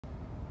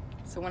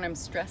So when I'm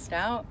stressed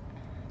out,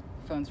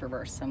 phone's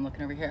reversed, so I'm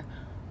looking over here.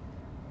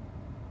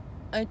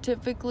 I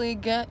typically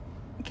get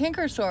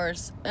canker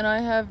sores, and I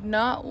have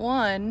not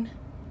one,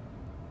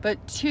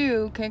 but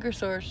 2 canker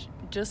sores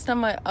just on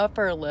my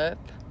upper lip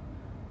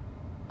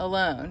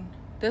alone.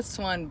 This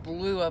one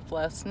blew up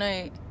last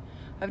night.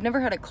 I've never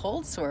had a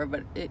cold sore,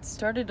 but it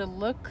started to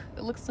look,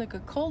 it looks like a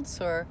cold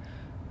sore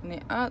on the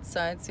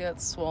outside. See how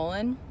it's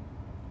swollen?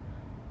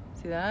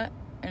 See that?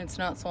 And it's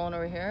not swollen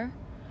over here.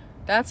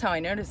 That's how I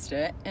noticed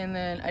it. And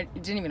then it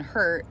didn't even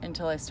hurt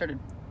until I started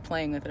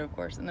playing with it, of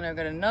course. And then I've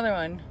got another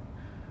one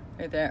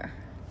right there.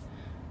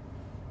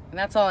 And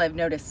that's all I've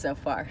noticed so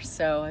far.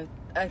 So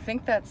I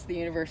think that's the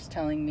universe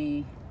telling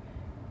me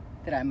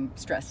that I'm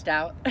stressed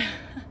out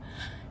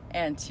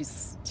and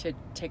to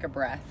take a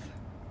breath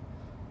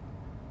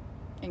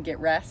and get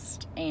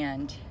rest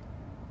and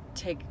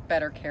take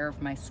better care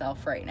of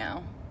myself right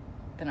now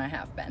than I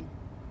have been.